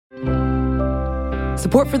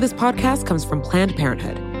Support for this podcast comes from Planned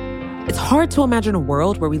Parenthood. It's hard to imagine a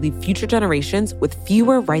world where we leave future generations with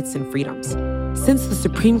fewer rights and freedoms. Since the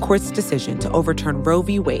Supreme Court's decision to overturn Roe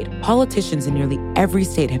v. Wade, politicians in nearly every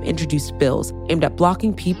state have introduced bills aimed at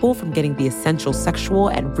blocking people from getting the essential sexual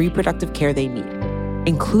and reproductive care they need,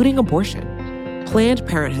 including abortion. Planned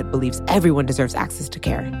Parenthood believes everyone deserves access to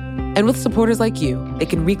care. And with supporters like you, they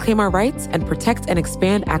can reclaim our rights and protect and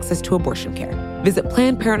expand access to abortion care. Visit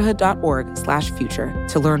PlannedParenthood.org/future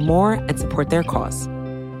to learn more and support their cause.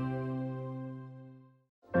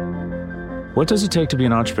 What does it take to be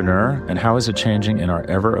an entrepreneur, and how is it changing in our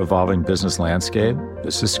ever-evolving business landscape?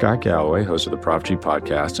 This is Scott Galloway, host of the Prop G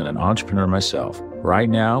podcast and an entrepreneur myself. Right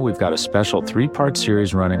now, we've got a special 3-part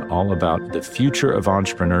series running all about the future of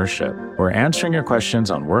entrepreneurship. We're answering your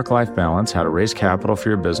questions on work-life balance, how to raise capital for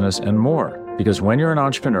your business, and more. Because when you're an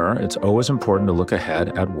entrepreneur, it's always important to look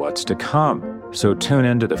ahead at what's to come. So tune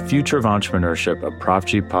in to the Future of Entrepreneurship, a Prop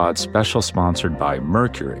G Pod special sponsored by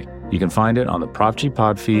Mercury. You can find it on the Prop G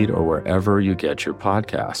Pod feed or wherever you get your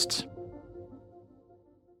podcasts.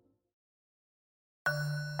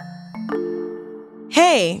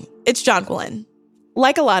 Hey, it's Jonquilyn.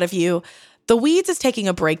 Like a lot of you, The Weeds is taking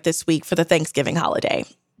a break this week for the Thanksgiving holiday.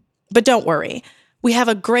 But don't worry, we have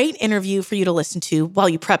a great interview for you to listen to while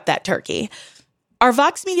you prep that turkey. Our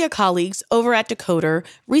Vox Media colleagues over at Decoder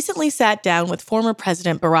recently sat down with former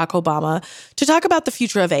President Barack Obama to talk about the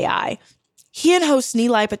future of AI. He and host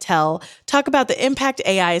Nilay Patel talk about the impact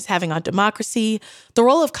AI is having on democracy, the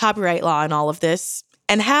role of copyright law in all of this,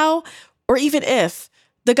 and how, or even if,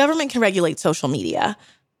 the government can regulate social media.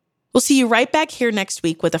 We'll see you right back here next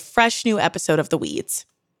week with a fresh new episode of The Weeds.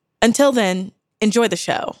 Until then, enjoy the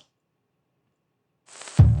show.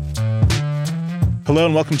 Hello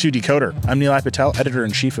and welcome to Decoder. I'm Nilay Patel,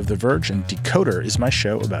 editor-in-chief of The Verge, and Decoder is my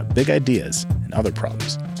show about big ideas and other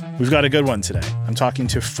problems. We've got a good one today. I'm talking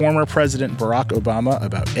to former President Barack Obama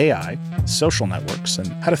about AI, social networks, and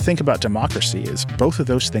how to think about democracy as both of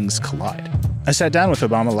those things collide. I sat down with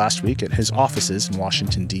Obama last week at his offices in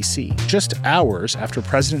Washington, D.C., just hours after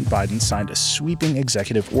President Biden signed a sweeping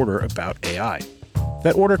executive order about AI.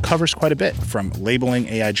 That order covers quite a bit, from labeling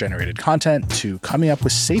AI-generated content to coming up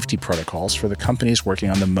with safety protocols for the companies working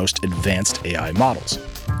on the most advanced AI models.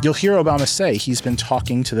 You'll hear Obama say he's been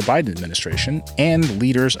talking to the Biden administration and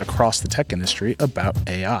leaders across the tech industry about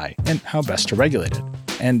AI and how best to regulate it.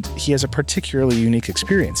 And he has a particularly unique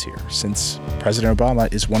experience here, since President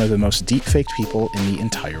Obama is one of the most deep-faked people in the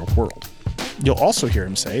entire world. You'll also hear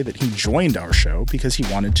him say that he joined our show because he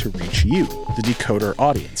wanted to reach you, the Decoder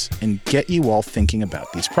audience, and get you all thinking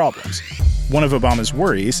about these problems. One of Obama's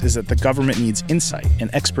worries is that the government needs insight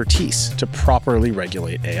and expertise to properly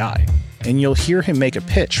regulate AI. And you'll hear him make a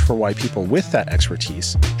pitch for why people with that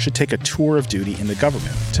expertise should take a tour of duty in the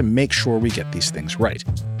government to make sure we get these things right.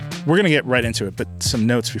 We're going to get right into it, but some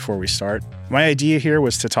notes before we start. My idea here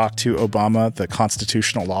was to talk to Obama, the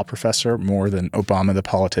constitutional law professor, more than Obama, the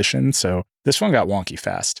politician, so this one got wonky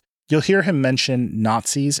fast. You'll hear him mention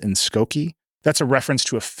Nazis in Skokie. That's a reference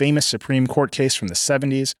to a famous Supreme Court case from the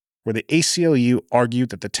 70s, where the ACLU argued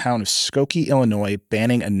that the town of Skokie, Illinois,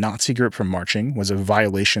 banning a Nazi group from marching was a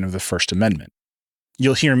violation of the First Amendment.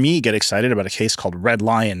 You'll hear me get excited about a case called Red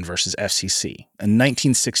Lion versus FCC, a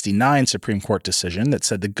 1969 Supreme Court decision that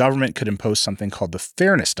said the government could impose something called the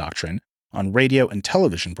Fairness Doctrine on radio and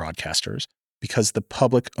television broadcasters because the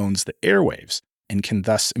public owns the airwaves and can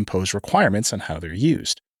thus impose requirements on how they're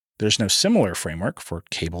used. There's no similar framework for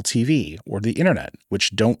cable TV or the internet,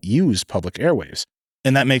 which don't use public airwaves,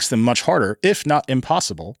 and that makes them much harder, if not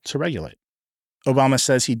impossible, to regulate. Obama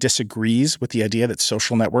says he disagrees with the idea that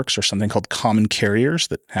social networks are something called common carriers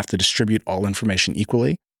that have to distribute all information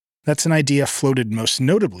equally. That's an idea floated most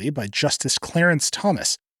notably by Justice Clarence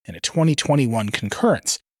Thomas in a 2021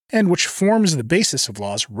 concurrence, and which forms the basis of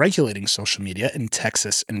laws regulating social media in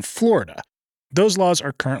Texas and Florida. Those laws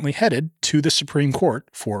are currently headed to the Supreme Court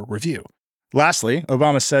for review. Lastly,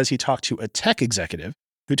 Obama says he talked to a tech executive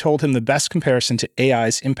who told him the best comparison to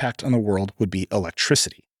AI's impact on the world would be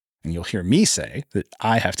electricity. And you'll hear me say that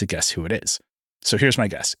I have to guess who it is. So here's my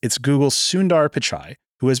guess. It's Google's Sundar Pichai,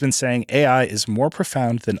 who has been saying AI is more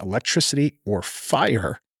profound than electricity or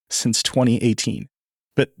fire since 2018.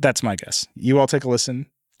 But that's my guess. You all take a listen.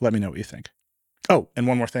 Let me know what you think. Oh, and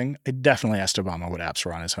one more thing. I definitely asked Obama what apps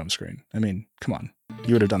were on his home screen. I mean, come on.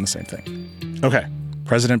 You would have done the same thing. Okay,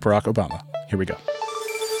 President Barack Obama. Here we go.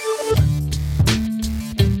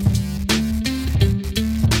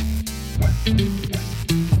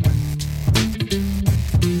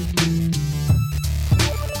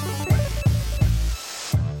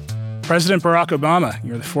 President Barack Obama,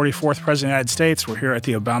 you're the 44th President of the United States. We're here at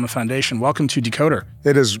the Obama Foundation. Welcome to Decoder.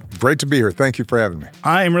 It is great to be here. Thank you for having me.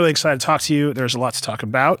 I am really excited to talk to you. There's a lot to talk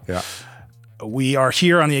about. Yeah. We are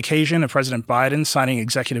here on the occasion of President Biden signing an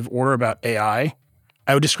executive order about AI.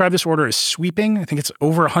 I would describe this order as sweeping. I think it's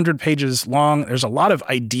over 100 pages long. There's a lot of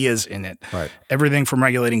ideas in it. Right. Everything from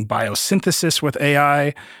regulating biosynthesis with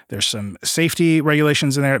AI. There's some safety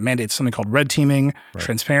regulations in there. It mandates something called red teaming,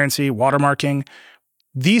 transparency, watermarking.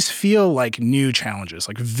 These feel like new challenges,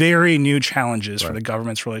 like very new challenges for the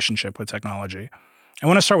government's relationship with technology. I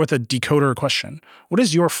want to start with a decoder question. What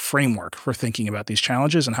is your framework for thinking about these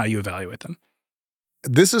challenges and how you evaluate them?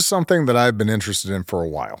 This is something that I've been interested in for a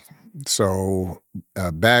while. So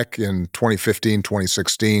back in 2015,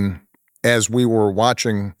 2016, as we were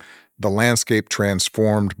watching the landscape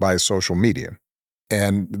transformed by social media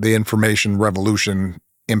and the information revolution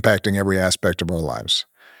impacting every aspect of our lives,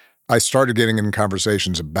 I started getting in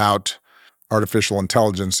conversations about artificial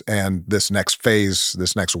intelligence and this next phase,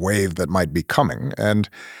 this next wave that might be coming. And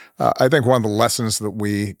I think one of the lessons that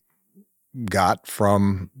we got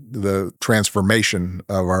from the transformation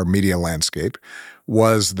of our media landscape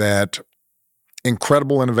was that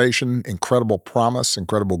incredible innovation, incredible promise,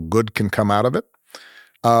 incredible good can come out of it.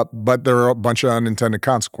 But there are a bunch of unintended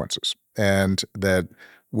consequences, and that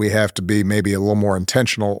we have to be maybe a little more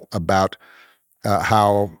intentional about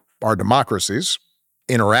how our democracies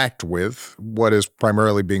interact with what is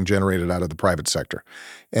primarily being generated out of the private sector.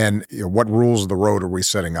 And what rules of the road are we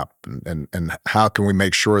setting up? And how can we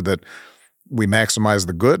make sure that we maximize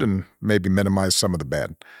the good and maybe minimize some of the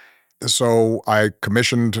bad? So I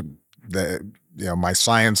commissioned my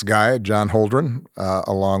science guy, John Holdren,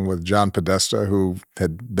 along with John Podesta, who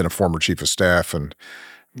had been a former chief of staff and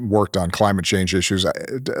worked on climate change issues.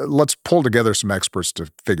 Let's pull together some experts to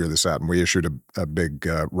figure this out. And we issued a big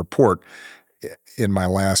report in my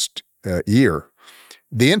last year.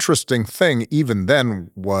 The interesting thing even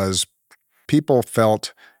then was people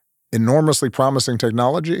felt enormously promising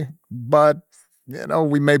technology, but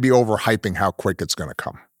we may be overhyping how quick it's going to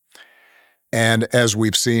come. And as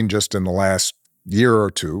we've seen just in the last year or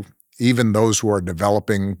two, even those who are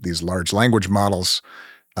developing these large language models,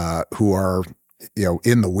 who are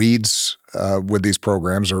in the weeds with these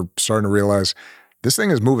programs, are starting to realize this thing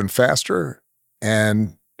is moving faster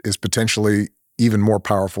and is potentially even more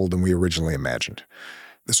powerful than we originally imagined.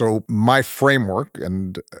 So my framework,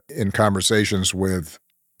 and in conversations with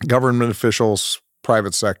government officials,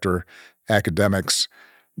 private sector, academics,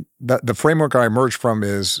 the framework I emerged from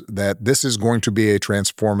is that this is going to be a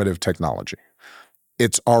transformative technology.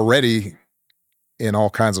 It's already, in all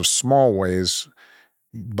kinds of small ways,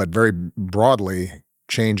 but very broadly,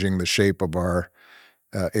 changing the shape of our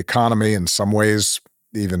economy. In some ways,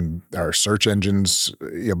 even our search engines,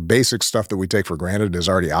 basic stuff that we take for granted is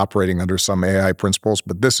already operating under some AI principles,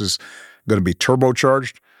 but this is going to be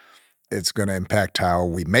turbocharged. It's going to impact how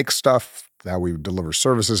we make stuff, how we deliver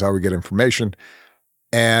services, how we get information.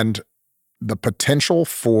 And the potential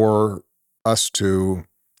for us to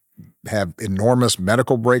have enormous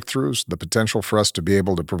medical breakthroughs, the potential for us to be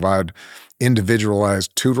able to provide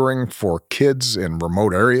individualized tutoring for kids in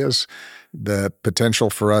remote areas, the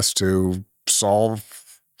potential for us to solve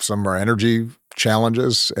some of our energy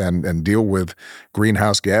challenges and deal with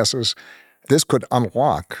greenhouse gases. This could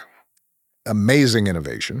unlock amazing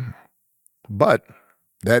innovation, but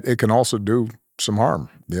that it can also do some harm.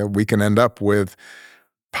 We can end up with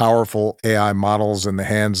powerful AI models in the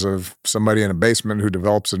hands of somebody in a basement who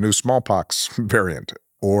develops a new smallpox variant,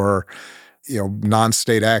 or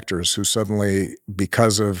non-state actors who suddenly,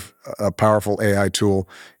 because of a powerful AI tool,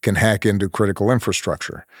 can hack into critical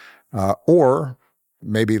infrastructure. Or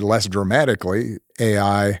maybe less dramatically,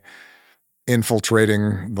 AI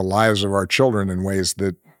infiltrating the lives of our children in ways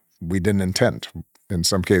that we didn't intend, in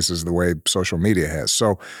some cases the way social media has.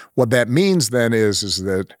 So what that means then is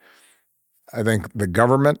that I think the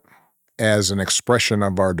government, as an expression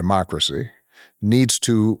of our democracy, needs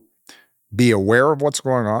to be aware of what's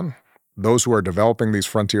going on. Those who are developing these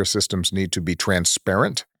frontier systems need to be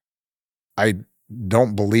transparent. I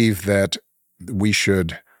don't believe that we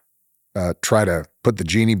should try to put the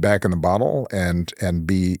genie back in the bottle and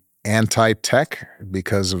be anti-tech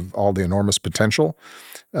because of all the enormous potential.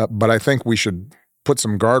 But I think we should put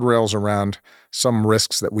some guardrails around some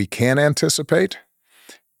risks that we can anticipate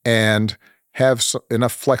and have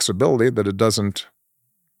enough flexibility that it doesn't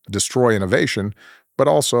destroy innovation, but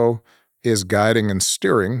also is guiding and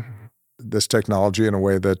steering this technology in a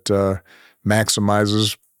way that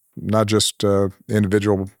maximizes not just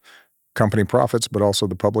individual company profits, but also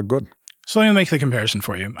the public good. So let me make the comparison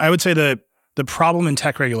for you. I would say that the problem in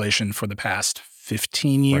tech regulation for the past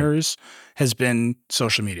 15 years has been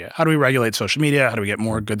social media. How do we regulate social media? How do we get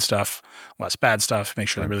more good stuff, less bad stuff, make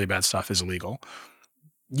sure that really bad stuff is illegal?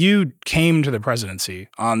 You came to the presidency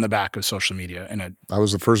on the back of social media. I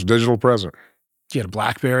was the first digital president. You had a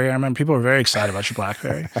BlackBerry. I remember people were very excited about your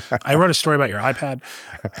BlackBerry. I wrote a story about your iPad.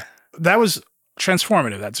 That was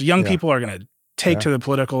transformative. That's young people are going to take to the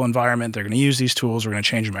political environment. They're going to use these tools. We're going to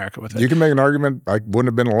change America with it. You can make an argument I wouldn't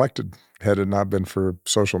have been elected had it not been for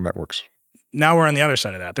social networks. Now we're on the other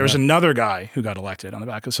side of that. There was another guy who got elected on the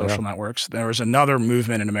back of social networks. There was another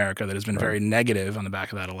movement in America that has been very negative on the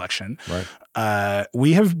back of that election. Right.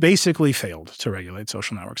 We have basically failed to regulate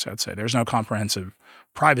social networks, I'd say. There's no comprehensive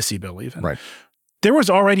privacy bill even. Right. There was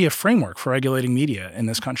already a framework for regulating media in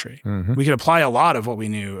this country. Mm-hmm. We could apply a lot of what we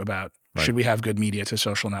knew about should we have good media to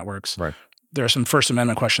social networks. Right. There are some First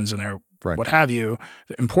Amendment questions in there, Right. what have you,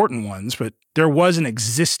 important ones, but there was an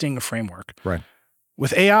existing framework. Right.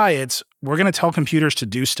 With AI, it's we're going to tell computers to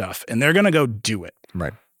do stuff, and they're going to go do it.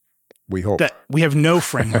 Right. We hope. That we have no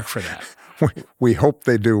framework for that. We hope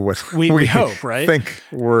they do what we hope, right? think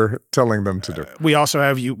we're telling them to do. We also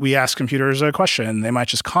have we ask computers a question, they might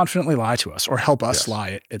just confidently lie to us or help us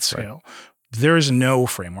lie at scale. There is no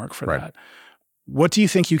framework for that. What do you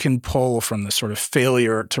think you can pull from this sort of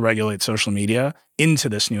failure to regulate social media into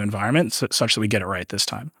this new environment such that we get it right this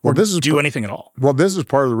time? Or do anything at all? Well, this is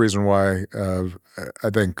part of the reason why I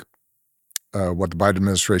think what the Biden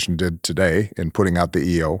administration did today in putting out the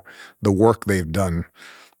EO, the work they've done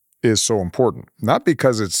is so important. Not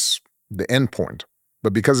because it's the end point,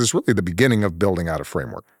 but because it's really the beginning of building out a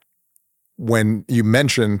framework. When you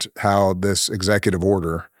mentioned how this executive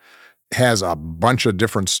order has a bunch of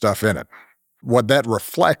different stuff in it, what that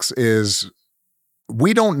reflects is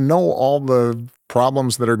we don't know all the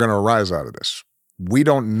problems that are going to arise out of this. We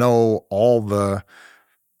don't know all the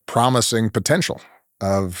promising potential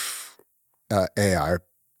of AI,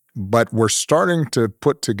 but we're starting to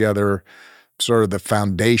put together sort of the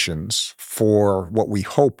foundations for what we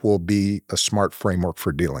hope will be a smart framework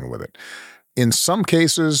for dealing with it. In some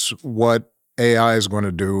cases, what AI is going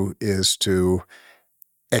to do is to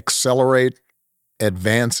accelerate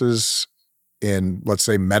advances in, let's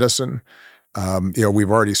say, medicine.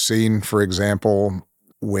 We've already seen, for example,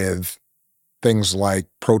 with things like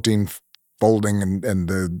protein folding and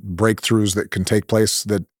the breakthroughs that can take place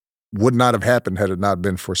that would not have happened had it not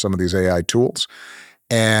been for some of these AI tools.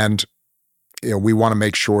 And we want to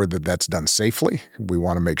make sure that that's done safely. We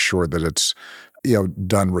want to make sure that it's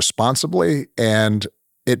done responsibly. And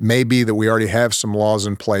it may be that we already have some laws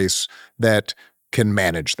in place that can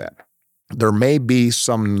manage that. There may be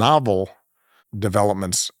some novel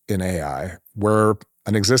developments in AI where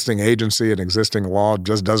an existing agency, an existing law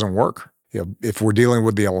just doesn't work. If we're dealing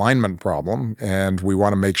with the alignment problem and we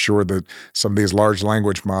want to make sure that some of these large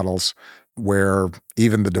language models where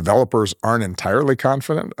even the developers aren't entirely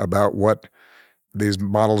confident about what these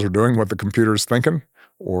models are doing, what the computer's thinking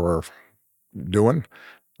or doing,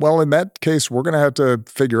 well, in that case, we're going to have to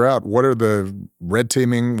figure out what are the red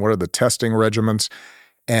teaming, what are the testing regimens.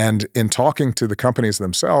 And in talking to the companies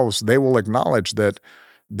themselves, they will acknowledge that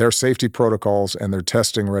their safety protocols and their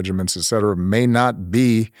testing regimens, et cetera, may not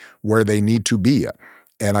be where they need to be yet.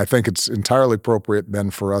 And I think it's entirely appropriate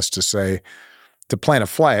then for us to plant a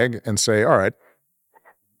flag and say, all right,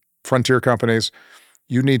 frontier companies,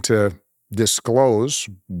 you need to disclose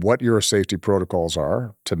what your safety protocols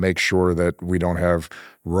are to make sure that we don't have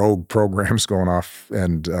rogue programs going off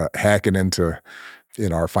and hacking into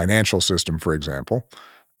our financial system, for example.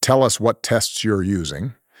 Tell us what tests you're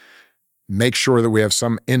using. Make sure that we have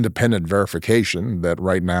some independent verification that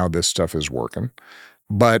right now this stuff is working.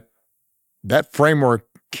 But that framework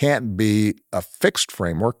can't be a fixed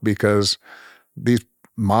framework because these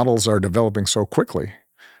models are developing so quickly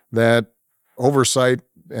that oversight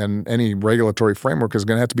and any regulatory framework is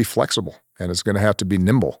going to have to be flexible and it's going to have to be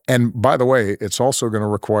nimble. And by the way, it's also going to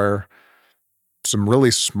require some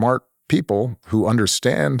really smart people who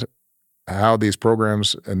understand how these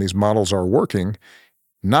programs and these models are working,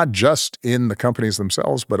 not just in the companies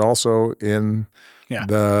themselves, but also in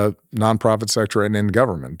the nonprofit sector and in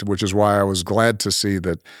government, which is why I was glad to see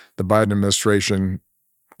that the Biden administration,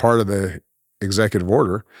 part of the executive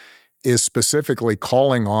order, is specifically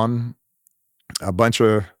calling on a bunch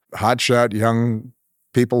of hotshot young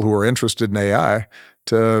people who are interested in AI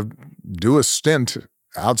to do a stint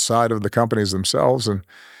outside of the companies themselves and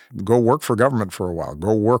go work for government for a while.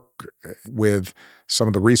 Go work with some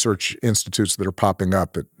of the research institutes that are popping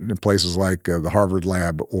up in places like the Harvard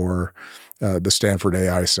Lab or the Stanford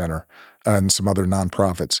AI Center and some other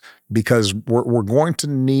nonprofits, because we're going to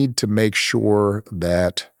need to make sure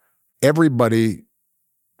that everybody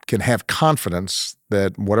can have confidence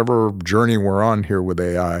that whatever journey we're on here with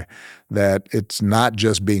AI, that it's not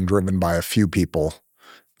just being driven by a few people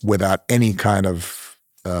without any kind of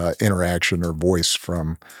interaction or voice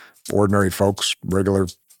from ordinary folks, regular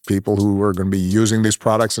people who are going to be using these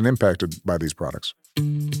products and impacted by these products.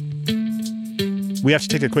 We have to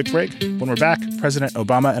take a quick break. When we're back, President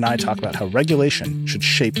Obama and I talk about how regulation should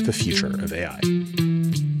shape the future of AI.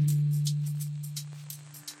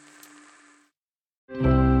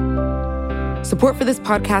 Support for this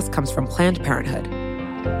podcast comes from Planned Parenthood.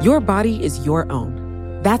 Your body is your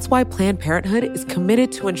own. That's why Planned Parenthood is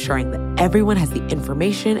committed to ensuring that everyone has the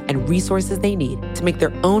information and resources they need to make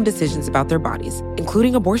their own decisions about their bodies,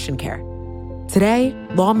 including abortion care. Today,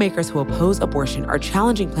 lawmakers who oppose abortion are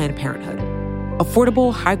challenging Planned Parenthood.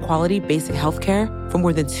 Affordable, high-quality basic health care for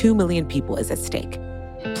more than 2 million people is at stake.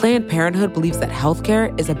 Planned Parenthood believes that health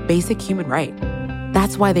care is a basic human right.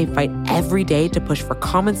 That's why they fight every day to push for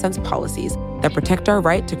common-sense policies that protect our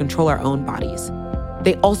right to control our own bodies.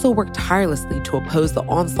 They also work tirelessly to oppose the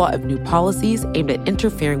onslaught of new policies aimed at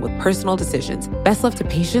interfering with personal decisions best left to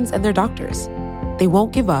patients and their doctors. They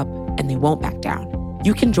won't give up, and they won't back down.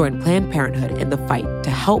 You can join Planned Parenthood in the fight to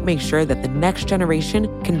help make sure that the next generation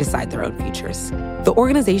can decide their own futures. The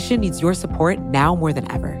organization needs your support now more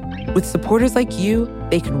than ever. With supporters like you,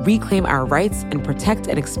 they can reclaim our rights and protect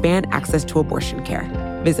and expand access to abortion care.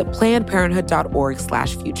 Visit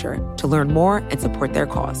PlannedParenthood.org/future to learn more and support their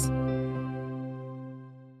cause.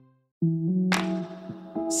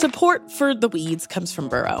 Support for The Weeds comes from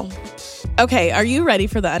Burrow. Okay, are you ready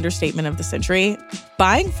for the understatement of the century?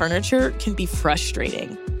 Buying furniture can be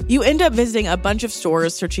frustrating. You end up visiting a bunch of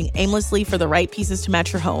stores searching aimlessly for the right pieces to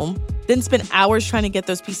match your home, then spend hours trying to get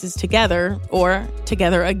those pieces together, or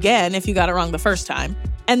together again if you got it wrong the first time.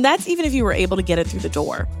 And that's even if you were able to get it through the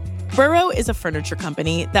door. Burrow is a furniture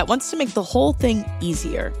company that wants to make the whole thing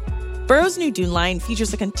easier. Burrow's new Dune line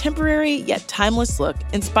features a contemporary yet timeless look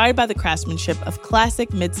inspired by the craftsmanship of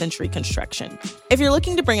classic mid-century construction. If you're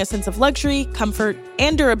looking to bring a sense of luxury, comfort,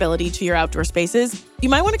 and durability to your outdoor spaces, you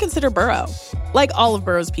might want to consider Burrow. Like all of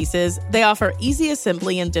Burrow's pieces, they offer easy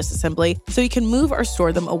assembly and disassembly so you can move or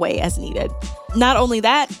store them away as needed. Not only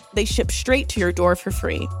that, they ship straight to your door for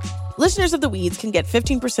free. Listeners of The Weeds can get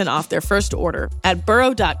 15% off their first order at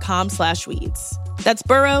burrow.com/weeds. That's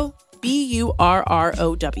Burrow,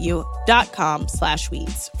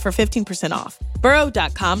 BURROW.com/weeds for 15% off.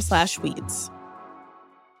 Burrow.com/weeds.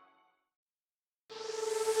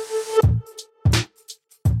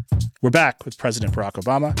 We're back with President Barack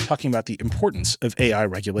Obama talking about the importance of AI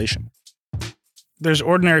regulation. There's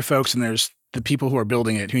ordinary folks and there's the people who are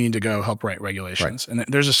building it who need to go help write regulations. Right.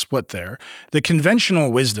 And there's a split there. The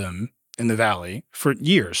conventional wisdom in the Valley for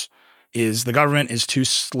years is the government is too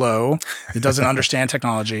slow. It doesn't understand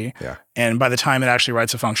technology. Yeah. And by the time it actually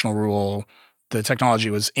writes a functional rule, the technology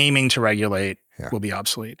was aiming to regulate will be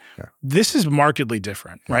obsolete. Yeah. This is markedly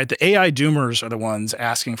different, right? The AI doomers are the ones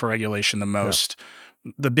asking for regulation the most. Yeah.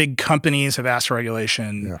 The big companies have asked for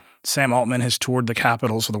regulation. Yeah. Sam Altman has toured the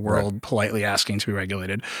capitals of the world politely asking to be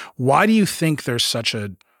regulated. Why do you think there's such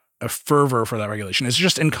a fervor for that regulation? Is it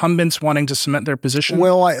just incumbents wanting to cement their position?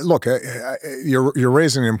 Well, look, you're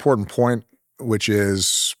raising an important point, which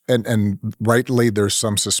is, and rightly, there's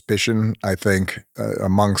some suspicion, I think,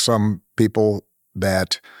 among some people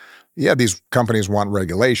that, these companies want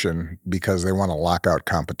regulation because they want to lock out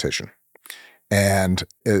competition. And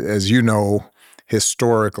as you know,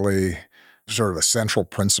 historically, sort of a central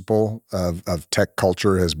principle of tech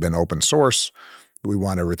culture has been open source. We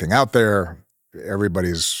want everything out there.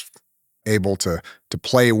 Everybody's able to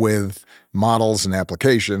play with models and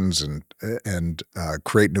applications and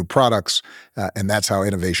create new products, and that's how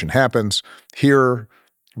innovation happens. Here,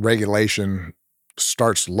 regulation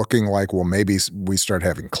starts looking like, well, maybe we start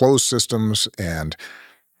having closed systems, and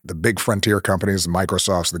the big frontier companies, the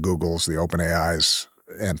Microsofts, the Googles, the OpenAIs,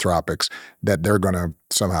 Anthropics, that they're going to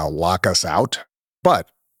somehow lock us out.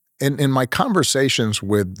 But in my conversations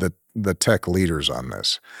with the tech leaders on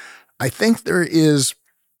this, I think there is,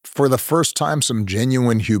 for the first time, some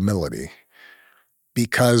genuine humility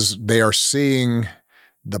because they are seeing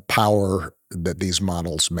the power that these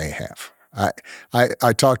models may have.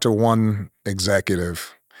 I talked to one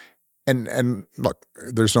executive, and look,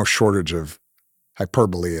 there's no shortage of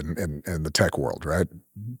hyperbole in the tech world, right?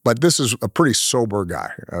 But this is a pretty sober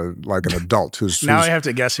guy, like an adult who's now I have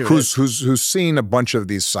to guess who's seen a bunch of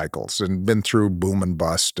these cycles and been through boom and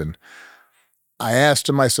bust. And I asked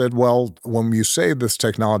him, I said, well, when you say this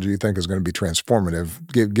technology you think is going to be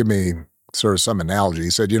transformative, give me sort of some analogy. He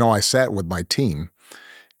said, I sat with my team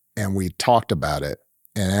and we talked about it.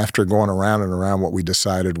 And after going around and around, what we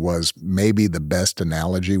decided was maybe the best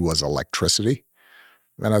analogy was electricity.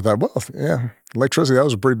 And I thought, well, yeah, electricity, that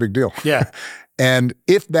was a pretty big deal. Yeah. And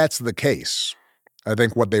if that's the case, I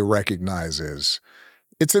think what they recognize is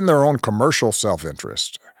it's in their own commercial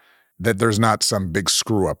self-interest that there's not some big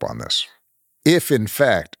screw up on this. If, in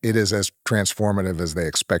fact, it is as transformative as they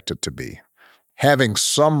expect it to be, having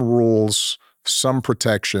some rules, some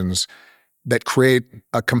protections that create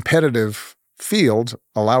a competitive field,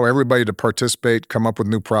 allow everybody to participate, come up with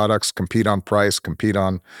new products, compete on price, compete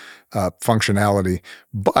on functionality,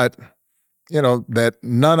 but that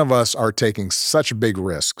none of us are taking such big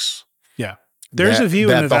risks. Yeah. There's a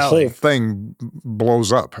view in the valley. That the whole thing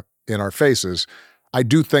blows up in our faces. I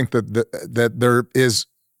do think that there is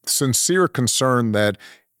sincere concern that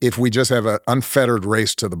if we just have an unfettered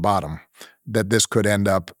race to the bottom, that this could end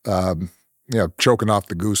up choking off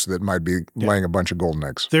the goose that might be laying a bunch of golden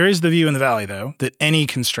eggs. There is the view in the valley, though, that any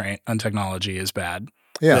constraint on technology is bad.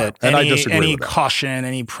 Yeah, and I disagree with that. Any caution,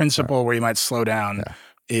 any principle where you might slow down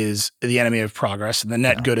is the enemy of progress, and the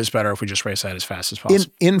net good is better if we just race that as fast as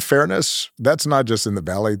possible. In fairness, that's not just in the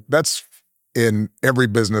valley. That's in every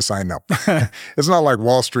business I know. It's not like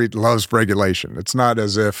Wall Street loves regulation. It's not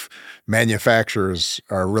as if manufacturers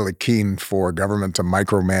are really keen for government to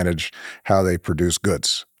micromanage how they produce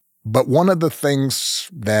goods. But one of the things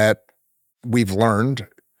that we've learned,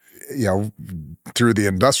 through the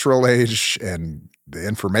industrial age and the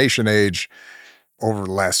information age over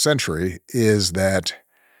the last century is that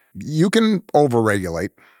you can overregulate,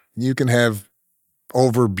 you can have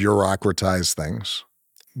over-bureaucratized things,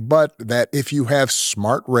 but that if you have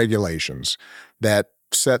smart regulations that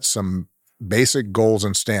set some basic goals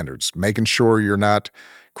and standards, making sure you're not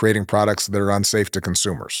creating products that are unsafe to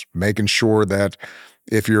consumers, making sure that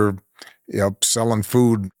if you're selling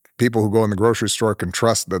food, people who go in the grocery store can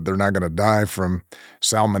trust that they're not going to die from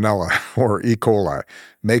salmonella or E. coli,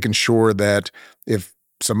 making sure that if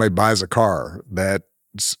somebody buys a car that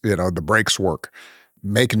the brakes work,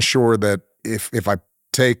 making sure that if I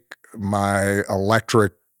take my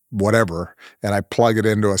electric whatever and I plug it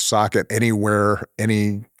into a socket anywhere,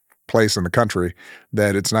 any place in the country,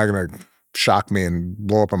 that it's not going to shock me and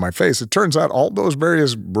blow up in my face. It turns out all those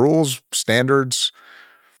various rules, standards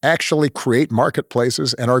actually create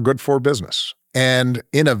marketplaces and are good for business. And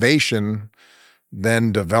innovation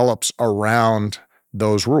then develops around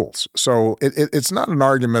those rules. So it's not an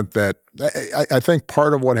argument that I think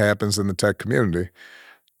part of what happens in the tech community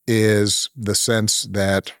is the sense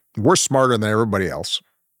that we're smarter than everybody else.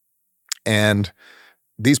 And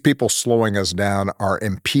these people slowing us down are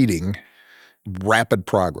impeding rapid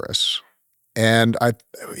progress. And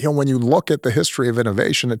when you look at the history of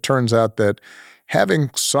innovation, it turns out that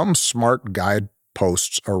having some smart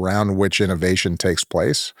guideposts around which innovation takes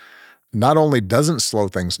place not only doesn't slow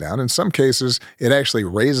things down, in some cases, it actually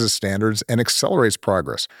raises standards and accelerates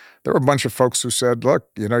progress. There were a bunch of folks who said, look,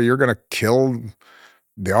 you're going to kill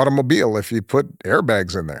the automobile if you put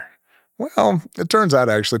airbags in there. Well, it turns out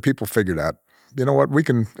actually people figured out, we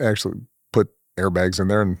can actually put airbags in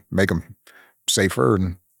there and make them safer,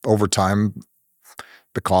 and over time,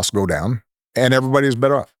 the costs go down and everybody's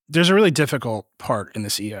better off. There's a really difficult part in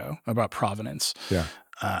this EO about provenance. Yeah.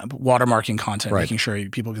 Watermarking content, right. Making sure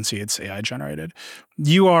people can see it's AI generated.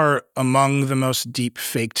 You are among the most deep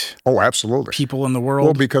faked absolutely. People in the world.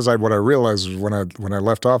 Well, because what I realized is when I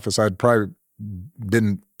left office, I'd probably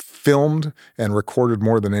been filmed and recorded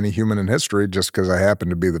more than any human in history just because I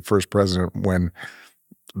happened to be the first president when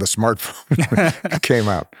the smartphone came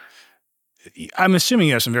out. I'm assuming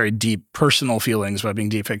you have some very deep personal feelings about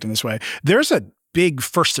being deepfaked in this way. There's a big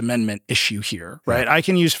First Amendment issue here, right? I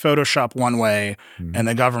can use Photoshop one way and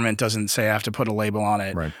the government doesn't say I have to put a label on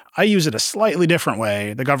it. Right. I use it a slightly different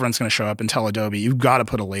way. The government's going to show up and tell Adobe, you've got to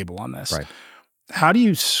put a label on this. Right. How do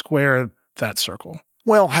you square that circle?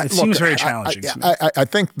 Well, it seems very challenging. I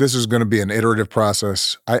think this is going to be an iterative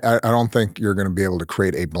process. I don't think you're going to be able to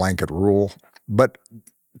create a blanket rule. But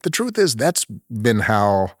the truth is that's been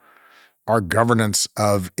how our governance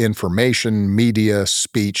of information, media,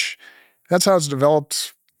 speech, that's how it's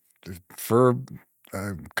developed for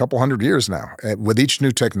a couple hundred years now. With each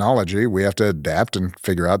new technology, we have to adapt and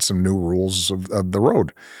figure out some new rules of the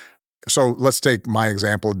road. So let's take my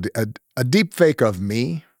example, a deep fake of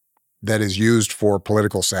me that is used for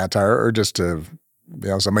political satire or just to,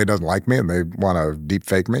 somebody doesn't like me and they want to deep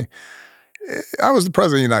fake me. I was the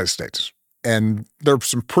president of the United States, and there are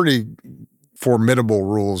some pretty formidable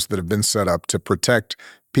rules that have been set up to protect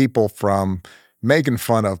people from making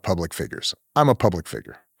fun of public figures. I'm a public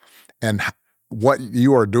figure. And what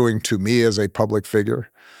you are doing to me as a public figure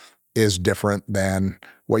is different than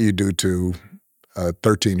what you do to a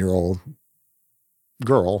 13-year-old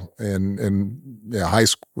girl in high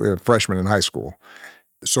school, freshman in high school.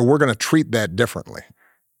 So we're going to treat that differently,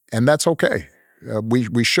 and that's okay.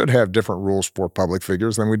 We should have different rules for public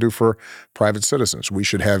figures than we do for private citizens. We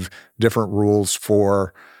should have different rules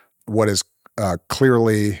for what is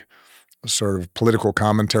clearly sort of political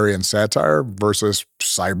commentary and satire versus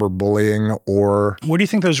cyberbullying or… Where do you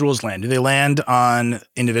think those rules land? Do they land on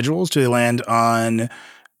individuals? Do they land on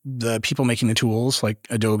the people making the tools like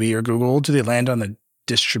Adobe or Google? Do they land on the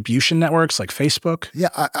distribution networks like Facebook?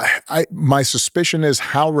 Yeah, my suspicion is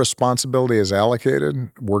how responsibility is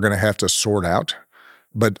allocated, we're going to have to sort out.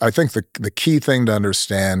 But I think the key thing to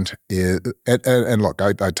understand is, and look,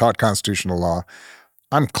 I taught constitutional law.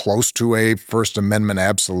 I'm close to a First Amendment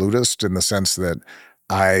absolutist in the sense that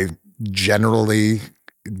I generally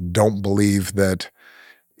don't believe that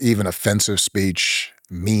even offensive speech,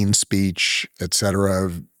 mean speech, et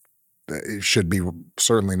cetera, should be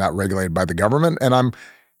certainly not regulated by the government. And I'm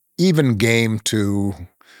even game to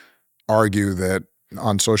argue that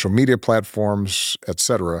on social media platforms, et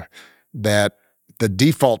cetera, that the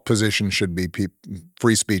default position should be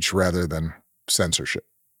free speech rather than censorship.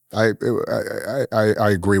 I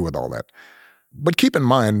agree with all that. But keep in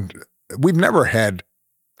mind, we've never had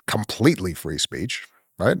completely free speech,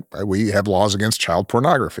 right? We have laws against child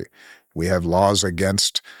pornography. We have laws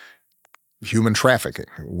against human trafficking.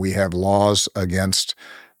 We have laws against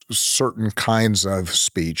certain kinds of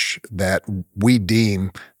speech that we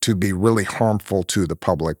deem to be really harmful to the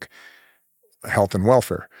public health and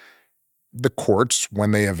welfare. The courts,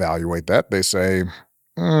 when they evaluate that, they say,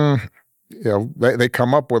 they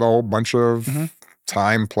come up with a whole bunch of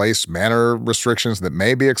time, place, manner restrictions that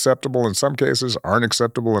may be acceptable in some cases, aren't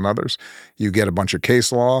acceptable in others. You get a bunch of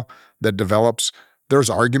case law that develops. There's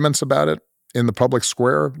arguments about it in the public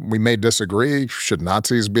square. We may disagree. Should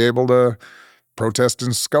Nazis be able to protest in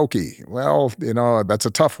Skokie? Well, that's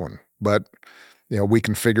a tough one, but we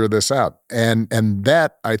can figure this out. And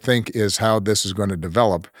that, I think, is how this is going to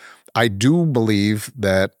develop. I do believe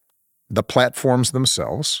that the platforms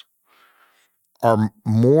themselves are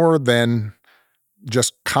more than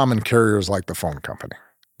just common carriers like the phone company.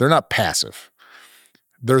 They're not passive.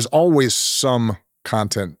 There's always some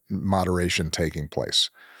content moderation taking place.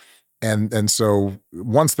 And so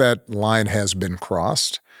once that line has been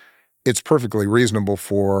crossed, it's perfectly reasonable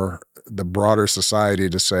for the broader society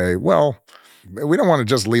to say, well, we don't want to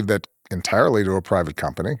just leave that entirely to a private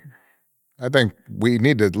company. I think we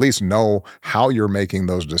need to at least know how you're making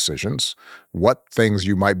those decisions, what things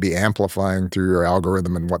you might be amplifying through your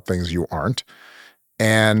algorithm and what things you aren't.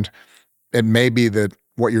 And it may be that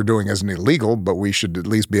what you're doing isn't illegal, but we should at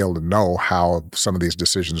least be able to know how some of these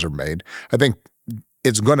decisions are made. I think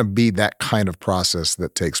it's going to be that kind of process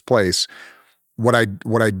that takes place. What I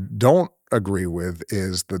don't agree with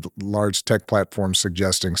is the large tech platforms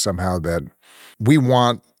suggesting somehow that we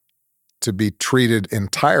want to be treated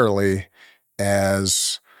entirely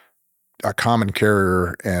as a common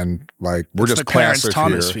carrier and like we're just the Clarence passive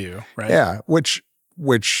Thomas here. View, right? Yeah,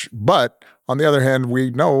 but on the other hand,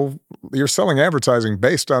 we know you're selling advertising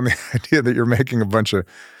based on the idea that you're making a bunch of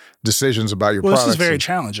decisions about your products. This is very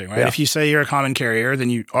challenging, right? Yeah. If you say you're a common carrier,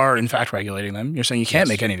 then you are in fact regulating them. You're saying you can't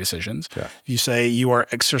make any decisions. Yeah. If you say you are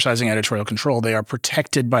exercising editorial control, they are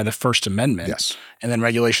protected by the First Amendment. Yes. And then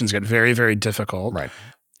regulations get very, very difficult. Right.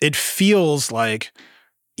 It feels like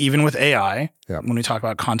even with AI, Yeah. when we talk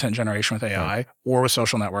about content generation with AI or with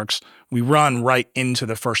social networks, we run right into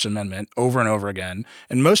the First Amendment over and over again.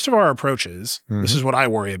 And most of our approaches, this is what I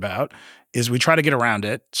worry about, is we try to get around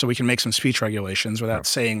it so we can make some speech regulations without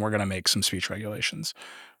saying we're going to make some speech regulations.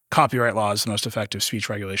 Copyright law is the most effective speech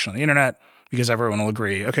regulation on the internet because everyone will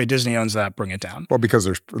agree, okay, Disney owns that, bring it down. Well, because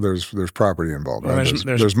there's property involved, right?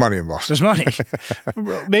 Well, there's money involved. There's money.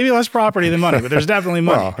 Maybe less property than money, but there's definitely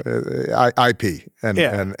money. Well, IP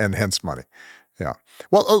and hence money. Yeah.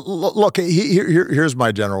 Well, look, here's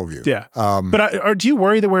my general view. Yeah. But do you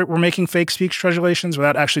worry that we're making fake speech regulations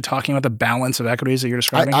without actually talking about the balance of equities that you're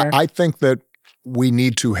describing here? I think that we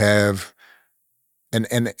need to have,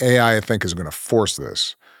 and AI I think is going to force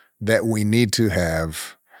this, that we need to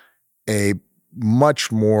have a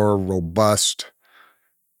much more robust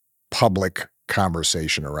public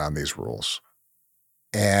conversation around these rules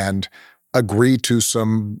and agree to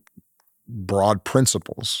some broad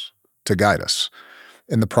principles to guide us.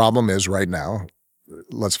 And the problem is right now,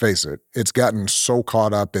 let's face it, it's gotten so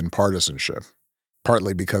caught up in partisanship,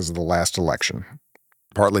 partly because of the last election,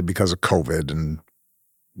 partly because of COVID and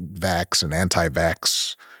vax and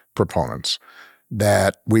anti-vax proponents,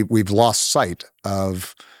 that we've lost sight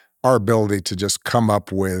of our ability to just come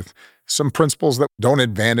up with some principles that don't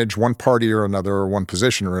advantage one party or another or one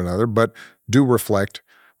position or another, but do reflect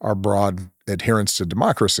our broad adherence to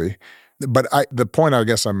democracy. But the point I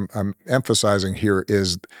guess I'm emphasizing here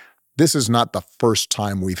is this is not the first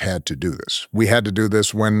time we've had to do this. We had to do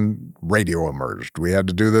this when radio emerged. We had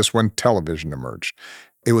to do this when television emerged.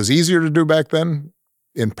 It was easier to do back then,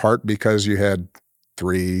 in part because you had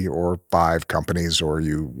 3 or 5 companies, or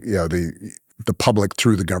the public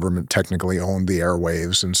through the government technically owned the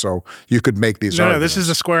airwaves, and so you could make these arguments. No, this is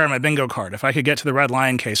a square on my bingo card. If I could get to the Red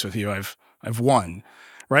Lion case with you, I've won.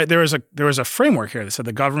 Right? There was a framework here that said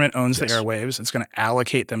the government owns the airwaves. It's going to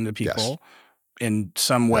allocate them to people in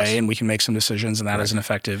some way, and we can make some decisions, and that is an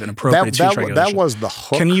effective and appropriate speech regulation. That was the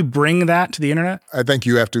hook. Can you bring that to the internet? I think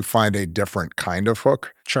you have to find a different kind of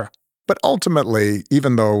hook. Sure. But ultimately,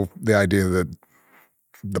 even though the idea that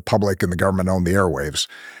the public and the government own the airwaves,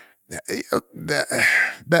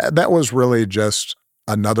 that was really just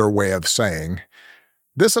another way of saying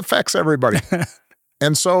this affects everybody.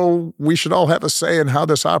 And so we should all have a say in how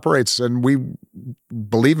this operates. And we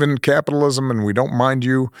believe in capitalism, and we don't mind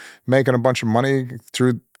you making a bunch of money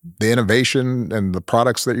through the innovation and the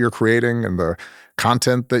products that you're creating and the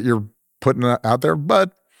content that you're putting out there.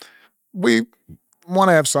 But we want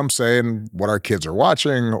to have some say in what our kids are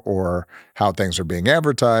watching or how things are being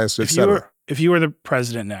advertised, et cetera. If you were the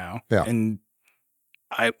president now, and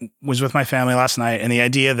I was with my family last night, and the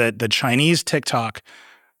idea that the Chinese TikTok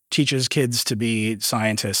teaches kids to be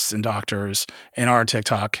scientists and doctors, and our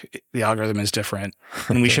TikTok, the algorithm is different,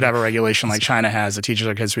 and we should have a regulation like China has that teaches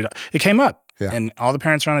our kids to be doctors. It came up, and all the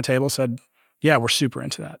parents around the table said, yeah, we're super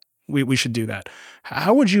into that. We should do that.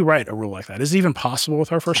 How would you write a rule like that? Is it even possible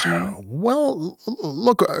with our First Amendment? Well,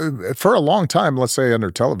 look, for a long time, let's say under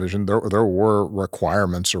television, there were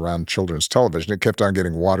requirements around children's television. It kept on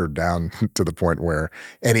getting watered down to the point where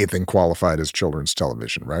anything qualified as children's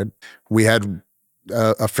television, right? We had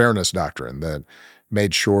a fairness doctrine that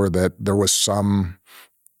made sure that there was some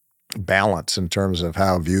balance in terms of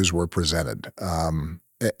how views were presented.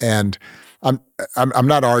 And I'm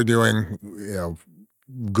not arguing,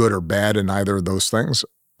 good or bad in either of those things.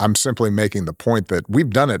 I'm simply making the point that we've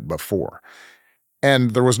done it before.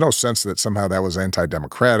 And there was no sense that somehow that was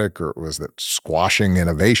anti-democratic or it was that squashing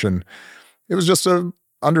innovation. It was just an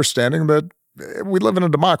understanding that we live in a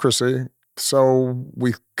democracy. So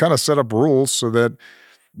we kind of set up rules so that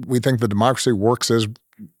we think the democracy works as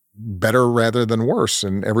better rather than worse,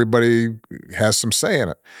 and everybody has some say in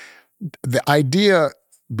it. The idea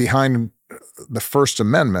behind the First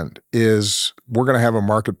Amendment is we're going to have a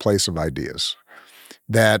marketplace of ideas,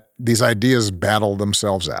 that these ideas battle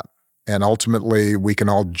themselves out. And ultimately, we can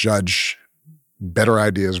all judge better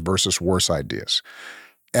ideas versus worse ideas.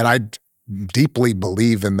 And I deeply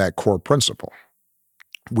believe in that core principle.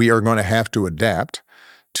 We are going to have to adapt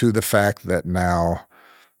to the fact that now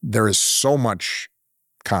there is so much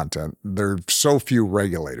content, there are so few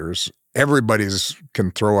regulators, everybody's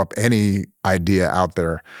can throw up any idea out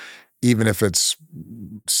there, even if it's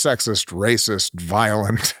sexist, racist,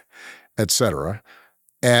 violent, et cetera.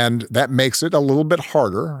 And that makes it a little bit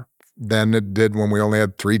harder than it did when we only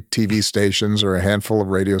had 3 TV stations or a handful of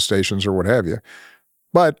radio stations or what have you.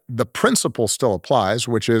 But the principle still applies,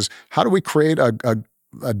 which is how do we create a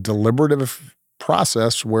deliberative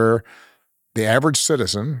process where the average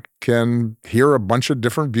citizen can hear a bunch of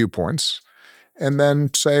different viewpoints and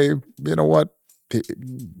then say, you know what,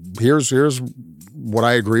 here's what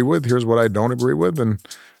I agree with, here's what I don't agree with, and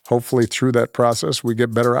hopefully through that process we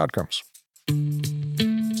get better outcomes.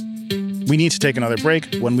 We need to take another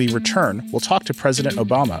break. When we return, we'll talk to President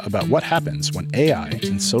Obama about what happens when AI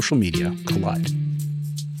and social media collide.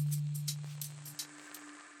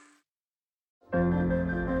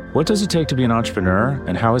 What does it take to be an entrepreneur,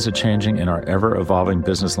 and how is it changing in our ever-evolving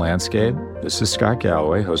business landscape? This is Scott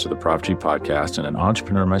Galloway, host of the Prop G podcast and an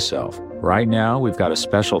entrepreneur myself. Right now, we've got a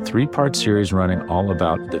special 3-part series running all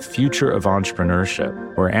about the future of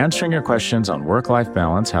entrepreneurship. We're answering your questions on work-life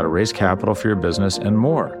balance, how to raise capital for your business, and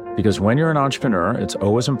more. Because when you're an entrepreneur, it's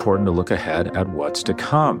always important to look ahead at what's to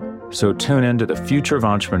come. So tune in to the Future of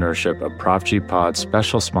Entrepreneurship, a Prop G Pod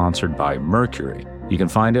special sponsored by Mercury. You can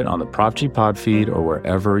find it on the Prop G Pod feed or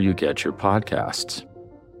wherever you get your podcasts.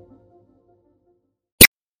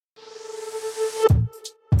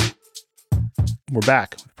 We're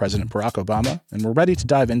back with President Barack Obama, and we're ready to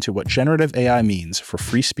dive into what generative AI means for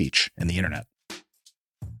free speech and the internet.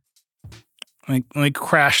 Let me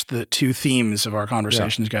crash the 2 themes of our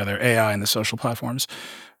conversation together, AI and the social platforms.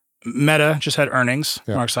 Meta just had earnings.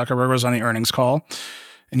 Yeah. Mark Zuckerberg was on the earnings call,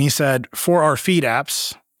 and he said, for our feed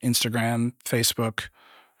apps, Instagram, Facebook,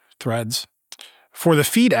 Threads, for the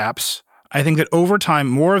feed apps, I think that over time,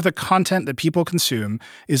 more of the content that people consume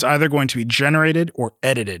is either going to be generated or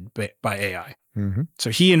edited by AI. Mm-hmm. So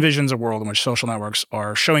he envisions a world in which social networks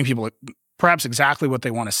are showing people perhaps exactly what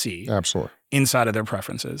they want to see. Absolutely. Inside of their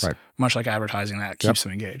preferences, right. Much like advertising that keeps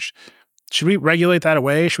them engaged. Should we regulate that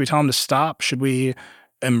away? Should we tell them to stop? Should we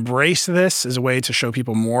embrace this as a way to show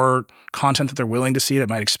people more content that they're willing to see that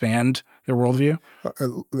might expand their worldview?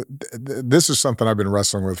 This is something I've been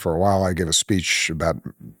wrestling with for a while. I gave a speech about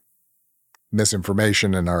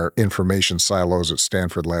misinformation and our information silos at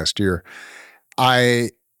Stanford last year.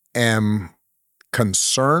 I am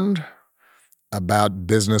concerned about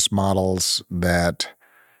business models that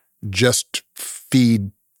just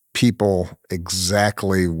feed people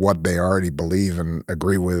exactly what they already believe and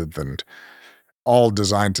agree with, and all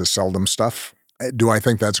designed to sell them stuff. Do I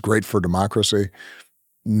think that's great for democracy?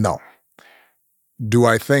 No. Do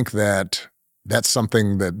I think that that's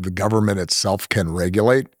something that the government itself can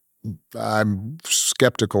regulate? I'm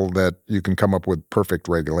skeptical that you can come up with perfect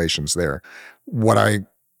regulations there. What I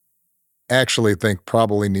actually think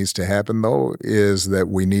probably needs to happen, though, is that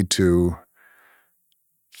we need to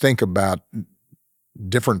think about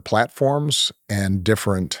different platforms and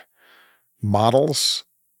different models,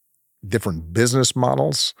 different business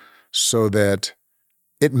models, so that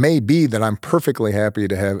it may be that I'm perfectly happy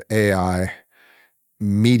to have AI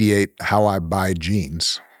mediate how I buy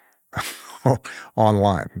jeans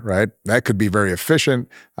online, right? That could be very efficient.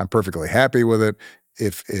 I'm perfectly happy with it.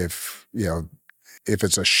 If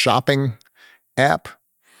it's a shopping app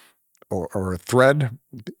or a thread,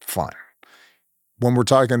 fine. When we're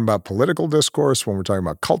talking about political discourse, when we're talking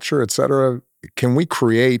about culture, et cetera, can we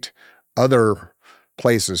create other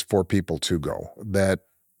places for people to go that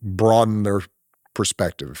broaden their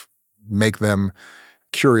perspective, make them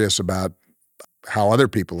curious about how other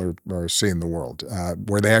people are seeing the world,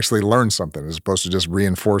 where they actually learn something as opposed to just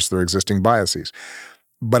reinforce their existing biases?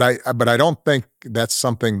 But I don't think that's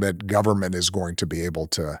something that government is going to be able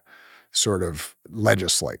to sort of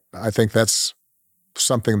legislate. I think that's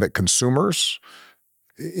something that consumers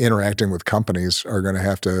interacting with companies are going to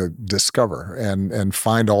have to discover and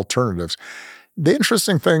find alternatives. The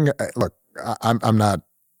interesting thing, look, I'm not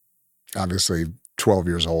obviously 12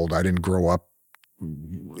 years old. I didn't grow up,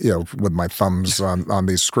 with my thumbs on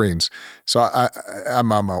these screens. So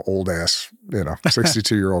I'm an old ass,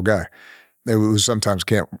 62-year-old guy who sometimes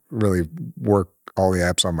can't really work all the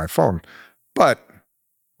apps on my phone. But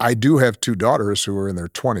I do have two daughters who are in their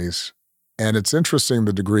 20s, and it's interesting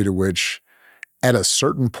the degree to which at a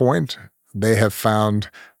certain point they have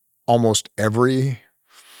found almost every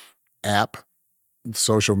app,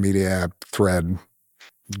 social media app, thread,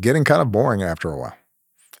 getting kind of boring after a while.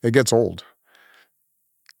 It gets old.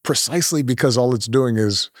 Precisely because all it's doing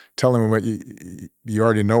is telling them what you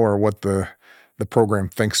already know or what the program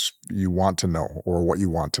thinks you want to know or what you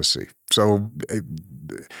want to see. So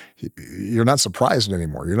you're not surprised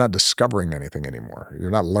anymore. You're not discovering anything anymore. You're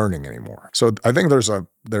not learning anymore. So I think there's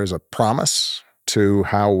a promise to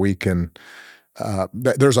how we can,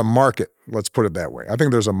 there's a market, let's put it that way. I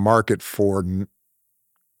think there's a market for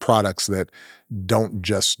products that don't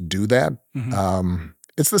just do that. Mm-hmm.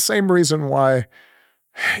 It's the same reason why,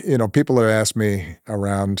 people have asked me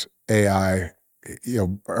around AI,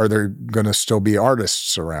 are there going to still be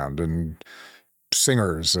artists around and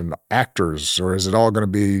singers and actors, or is it all going to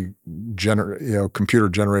be computer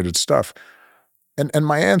generated stuff? And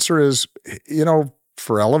my answer is,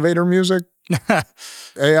 for elevator music,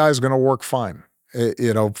 AI is going to work fine.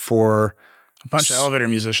 For a bunch of elevator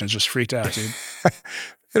musicians just freaked out, dude.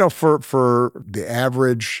 For the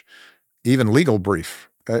average, even legal brief,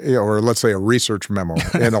 or let's say a research memo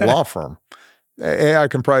in a law firm, AI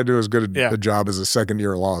can probably do as good a job as a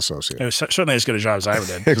second-year law associate. It was certainly as good a job as I ever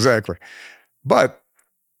did. Exactly. But,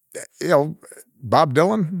 Bob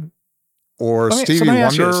Dylan or Stevie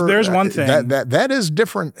Wonder, there's one thing. That is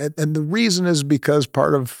different. And the reason is because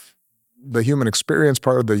part of the human experience,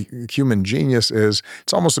 part of the human genius is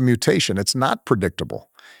it's almost a mutation. It's not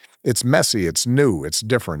predictable. It's messy. It's new. It's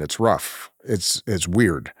different. It's rough. It's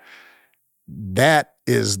weird. That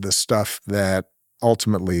is the stuff that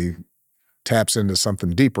ultimately taps into something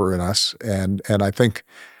deeper in us. And I think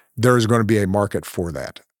there is going to be a market for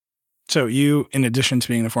that. So you, in addition to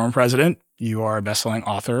being the former president, you are a best-selling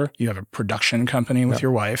author. You have a production company with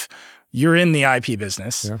your wife. You're in the IP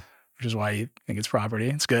business, which is why you think it's property.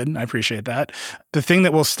 It's good. I appreciate that. The thing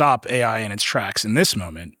that will stop AI in its tracks in this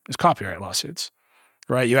moment is copyright lawsuits,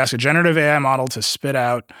 right? You ask a generative AI model to spit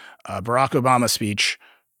out a Barack Obama speech,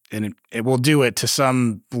 and it will do it to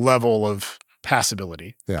some level of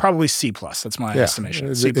passability. Yeah. Probably C+. That's my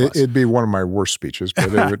estimation. C+. It'd be one of my worst speeches,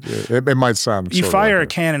 but it might sound. You sort fire of a like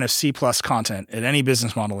cannon of C+ content at any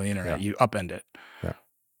business model on the internet, you upend it. Yeah.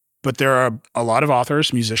 But there are a lot of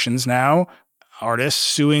authors, musicians now, artists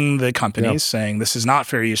suing the companies saying this is not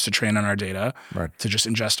fair use to train on our data, to just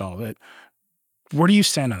ingest all of it. Where do you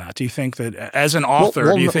stand on that? Do you think that as an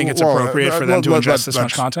author, do you think it's appropriate for them to ingest this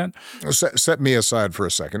much content? Set me aside for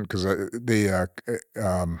a second, because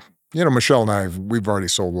Michelle and I, we've already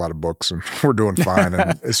sold a lot of books and we're doing fine.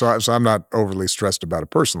 And so I'm not overly stressed about it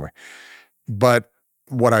personally. But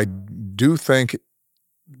what I do think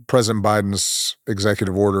President Biden's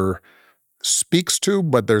executive order speaks to,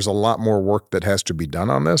 but there's a lot more work that has to be done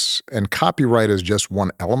on this. And copyright is just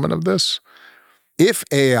one element of this. If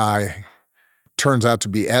AI turns out to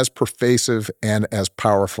be as pervasive and as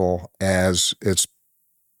powerful as its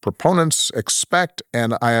proponents expect,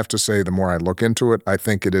 and I have to say, the more I look into it, I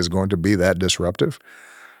think it is going to be that disruptive.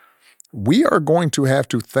 We are going to have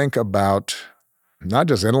to think about not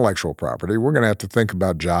just intellectual property, we're going to have to think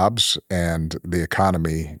about jobs and the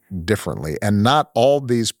economy differently. And not all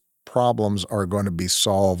these problems are going to be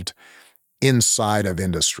solved inside of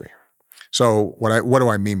industry. So what do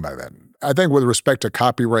I mean by that? I think with respect to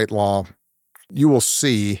copyright law, you will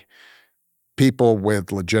see people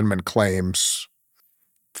with legitimate claims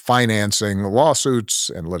financing lawsuits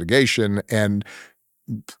and litigation, and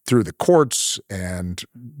through the courts and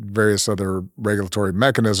various other regulatory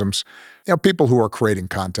mechanisms, people who are creating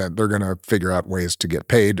content, they're going to figure out ways to get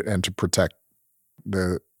paid and to protect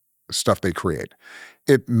the stuff they create.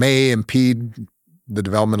 It may impede the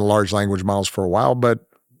development of large language models for a while, but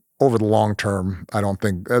over the long term, I don't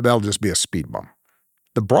think that'll just be a speed bump.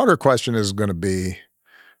 The broader question is going to be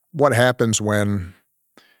what happens when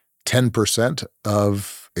 10%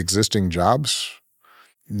 of existing jobs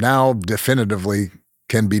now definitively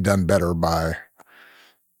can be done better by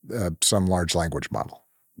some large language model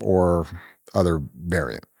or other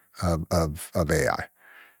variant of AI.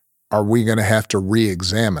 Are we going to have to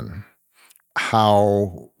re-examine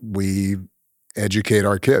how we educate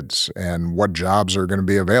our kids and what jobs are going to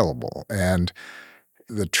be available? And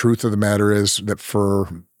the truth of the matter is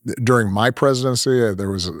that during my presidency,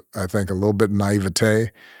 there was, I think, a little bit of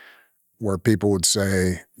naivete where people would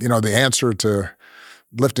say, the answer to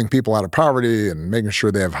lifting people out of poverty and making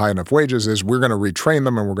sure they have high enough wages is we're going to retrain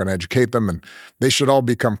them and we're going to educate them and they should all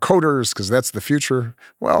become coders because that's the future.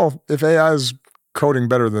 Well, if AI is coding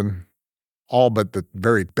better than all but the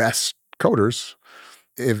very best coders,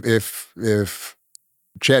 if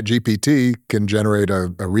ChatGPT can generate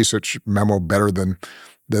a research memo better than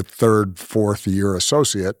the third, fourth year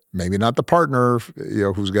associate, maybe not the partner,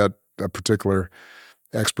 who's got a particular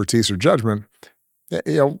expertise or judgment,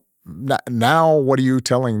 now what are you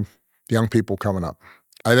telling young people coming up?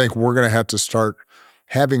 I think we're going to have to start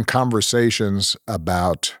having conversations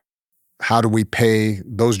about how do we pay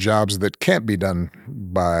those jobs that can't be done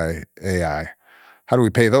by AI? How do we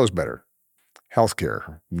pay those better?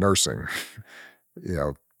 Healthcare, nursing,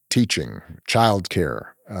 teaching, childcare,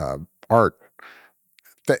 art,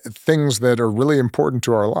 things that are really important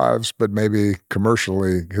to our lives, but maybe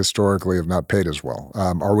commercially, historically, have not paid as well.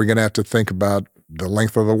 Are we going to have to think about the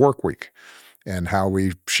length of the work week and how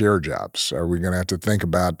we share jobs? Are we going to have to think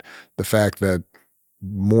about the fact that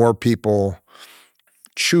more people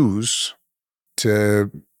choose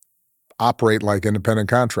to operate like independent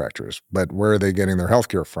contractors, but where are they getting their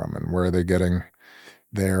healthcare from and where are they getting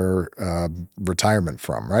their retirement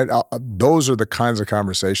from, right? Those are the kinds of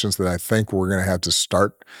conversations that I think we're going to have to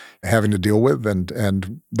start having to deal with.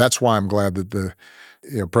 And that's why I'm glad that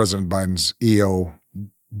President Biden's EO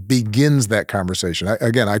begins that conversation.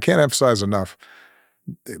 Again, I can't emphasize enough,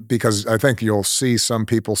 because I think you'll see some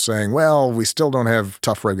people saying, well, we still don't have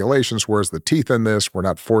tough regulations. Where's the teeth in this? We're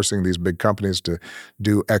not forcing these big companies to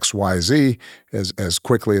do X, Y, Z as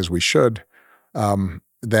quickly as we should.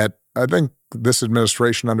 That I think this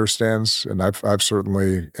administration understands, and I've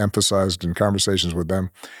certainly emphasized in conversations with them,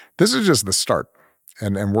 this is just the start.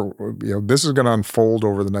 And we're, this is going to unfold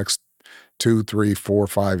over the next 2, 3, 4,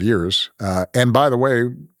 5 years. And by the way,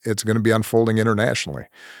 it's going to be unfolding internationally.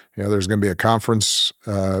 There's going to be a conference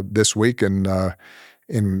this week in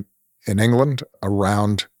England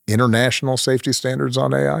around international safety standards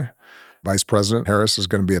on AI. Vice President Harris is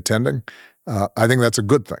going to be attending. I think that's a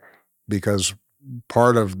good thing, because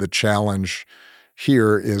part of the challenge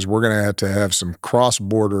here is we're going to have some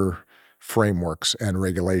cross-border frameworks and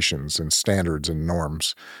regulations and standards and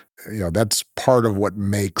norms. That's part of what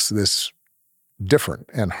makes this different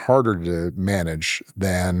and harder to manage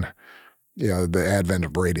than the advent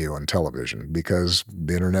of radio and television, because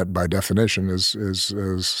the internet, by definition, is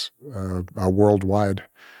a worldwide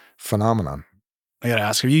phenomenon. I got to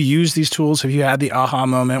ask, have you used these tools? Have you had the aha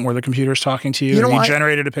moment where the computer's talking to you? Have you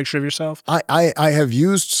generated a picture of yourself? I have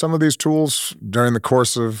used some of these tools during the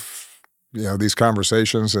course of, these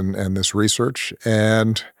conversations and this research.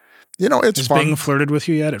 And, it's fun. Has Bing flirted with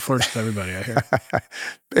you yet? It flirts with everybody, I hear.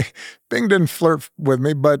 Bing didn't flirt with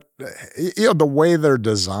me, but, the way they're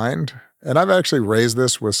designed, and I've actually raised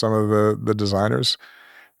this with some of the designers,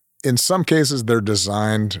 in some cases they're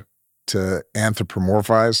designed to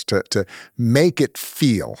anthropomorphize, to make it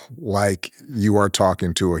feel like you are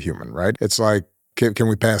talking to a human, right? It's like, can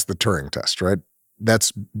we pass the Turing test, right?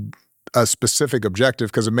 That's a specific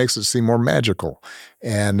objective because it makes it seem more magical.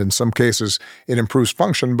 And in some cases, it improves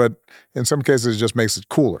function, but in some cases, it just makes it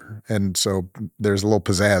cooler. And so there's a little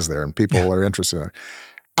pizzazz there, and people are interested in it.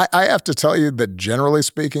 I have to tell you that generally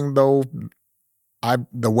speaking, though,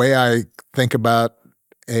 the way I think about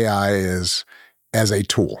AI is as a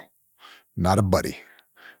tool, not a buddy.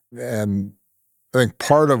 And I think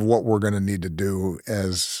part of what we're going to need to do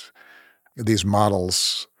as these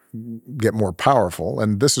models get more powerful,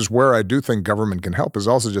 and this is where I do think government can help, is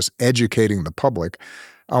also just educating the public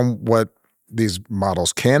on what these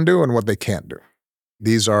models can do and what they can't do.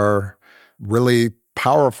 These are really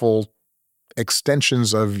powerful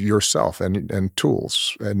extensions of yourself and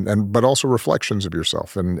tools, but also reflections of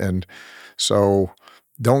yourself. And so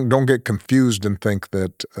don't get confused and think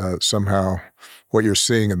that somehow what you're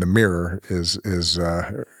seeing in the mirror is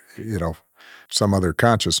some other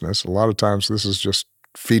consciousness. A lot of times this is just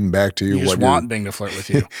feeding back to you. You just want Bing to flirt with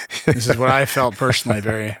you. This is what I felt personally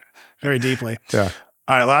very, very deeply. Yeah.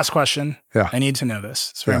 All right, last question. Yeah. I need to know this.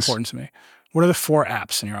 It's very important to me. What are the 4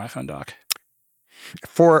 apps in your iPhone dock?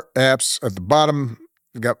 4 apps at the bottom.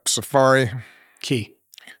 I've got Safari. Key.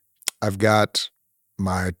 I've got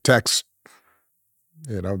my text,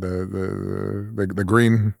 the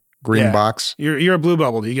green box. You're a blue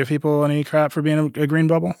bubble. Do you give people any crap for being a green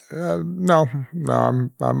bubble? No,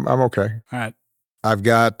 I'm okay. All right. I've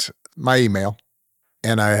got my email,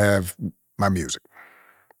 and I have my music.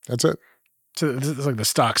 That's it. So it's like the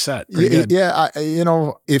stock set. Pretty good. Yeah.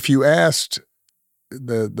 If you asked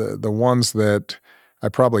the ones that I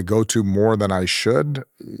probably go to more than I should,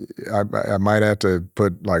 I might have to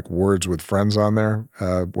put like Words with Friends on there,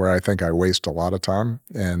 where I think I waste a lot of time,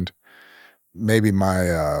 and maybe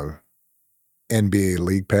my NBA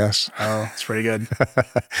League Pass. Oh, that's pretty good.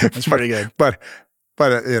 That's pretty good. But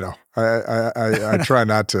I try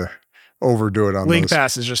not to overdo it on League those.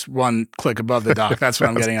 Pass is just one click above the dock. That's what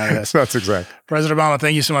I'm getting out of this. That's exact. President Obama,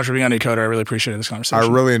 thank you so much for being on Decoder. I really appreciated this conversation. I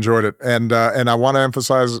really enjoyed it, and I want to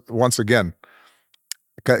emphasize once again,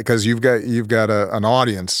 because you've got an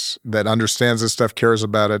audience that understands this stuff, cares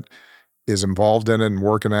about it, is involved in it, and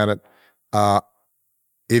working at it.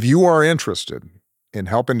 If you are interested in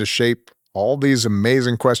helping to shape all these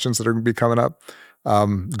amazing questions that are going to be coming up,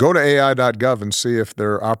 go to AI.gov and see if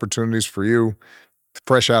there are opportunities for you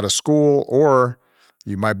fresh out of school, or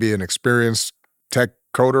you might be an experienced tech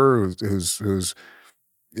coder who's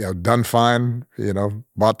done fine,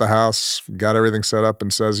 bought the house, got everything set up,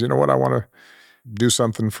 and says, you know what, I want to do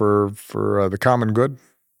something for the common good.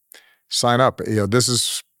 Sign up. This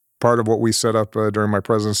is part of what we set up during my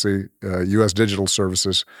presidency, U.S. Digital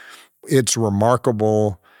Services. It's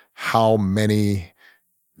remarkable how many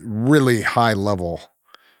really high-level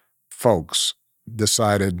folks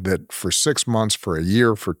decided that for 6 months, for a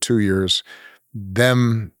year, for 2 years,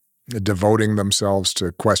 them devoting themselves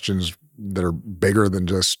to questions that are bigger than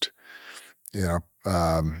just,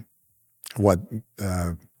 what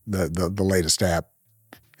the latest app,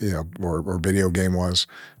 or video game was,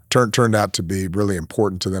 turned out to be really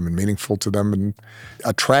important to them and meaningful to them. And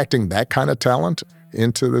attracting that kind of talent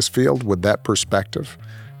into this field with that perspective,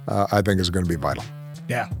 I think is going to be vital.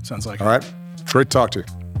 Yeah, sounds like it. All right. Great to talk to you.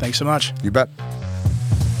 Thanks so much. You bet.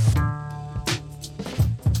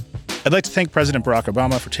 I'd like to thank President Barack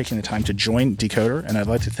Obama for taking the time to join Decoder, and I'd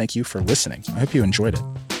like to thank you for listening. I hope you enjoyed it.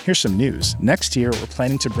 Here's some news. Next year, we're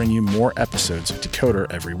planning to bring you more episodes of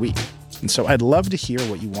Decoder every week. And so I'd love to hear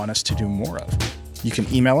what you want us to do more of. You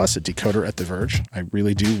can email us at decoder@The Verge. I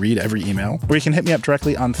really do read every email. Or you can hit me up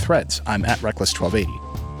directly on Threads. I'm at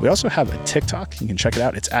Reckless1280. We also have a TikTok. You can check it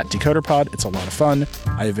out. It's at DecoderPod. It's a lot of fun.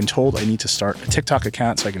 I have been told I need to start a TikTok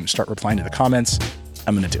account so I can start replying to the comments.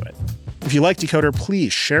 I'm going to do it. If you like Decoder,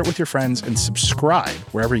 please share it with your friends and subscribe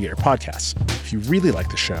wherever you get your podcasts. If you really like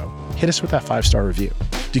the show, hit us with that 5-star review.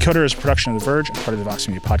 Decoder is a production of The Verge and part of the Vox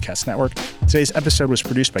Media Podcast Network. Today's episode was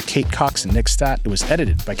produced by Kate Cox and Nick Stott. It was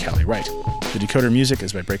edited by Callie Wright. The Decoder music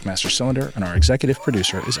is by Breakmaster Cylinder, and our executive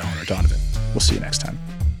producer is Eleanor Donovan. We'll see you next time.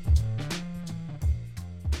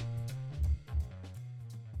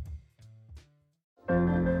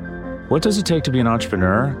 What does it take to be an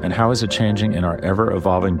entrepreneur, and how is it changing in our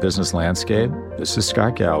ever-evolving business landscape? This is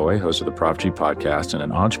Scott Galloway, host of the Prop G Podcast and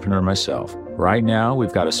an entrepreneur myself. Right now,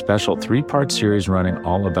 we've got a special 3-part series running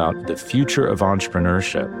all about the future of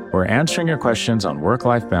entrepreneurship. We're answering your questions on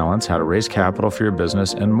work-life balance, how to raise capital for your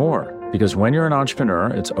business, and more. Because when you're an entrepreneur,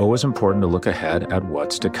 it's always important to look ahead at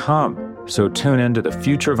what's to come. So tune in to the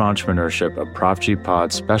Future of Entrepreneurship, a Prop G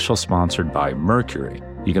Pod special sponsored by Mercury.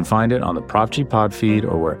 You can find it on the Prop G Pod feed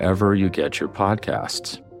or wherever you get your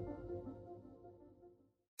podcasts.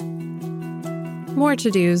 More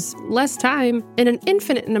to-dos, less time, and an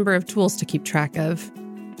infinite number of tools to keep track of.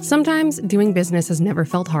 Sometimes doing business has never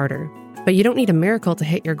felt harder, but you don't need a miracle to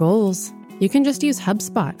hit your goals. You can just use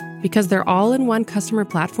HubSpot, because their all-in-one customer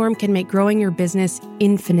platform can make growing your business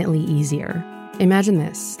infinitely easier. Imagine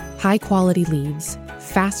this: high-quality leads,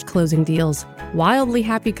 fast closing deals, wildly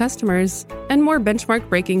happy customers, and more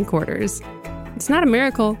benchmark-breaking quarters. It's not a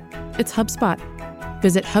miracle, it's HubSpot.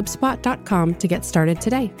 Visit HubSpot.com to get started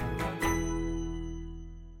today.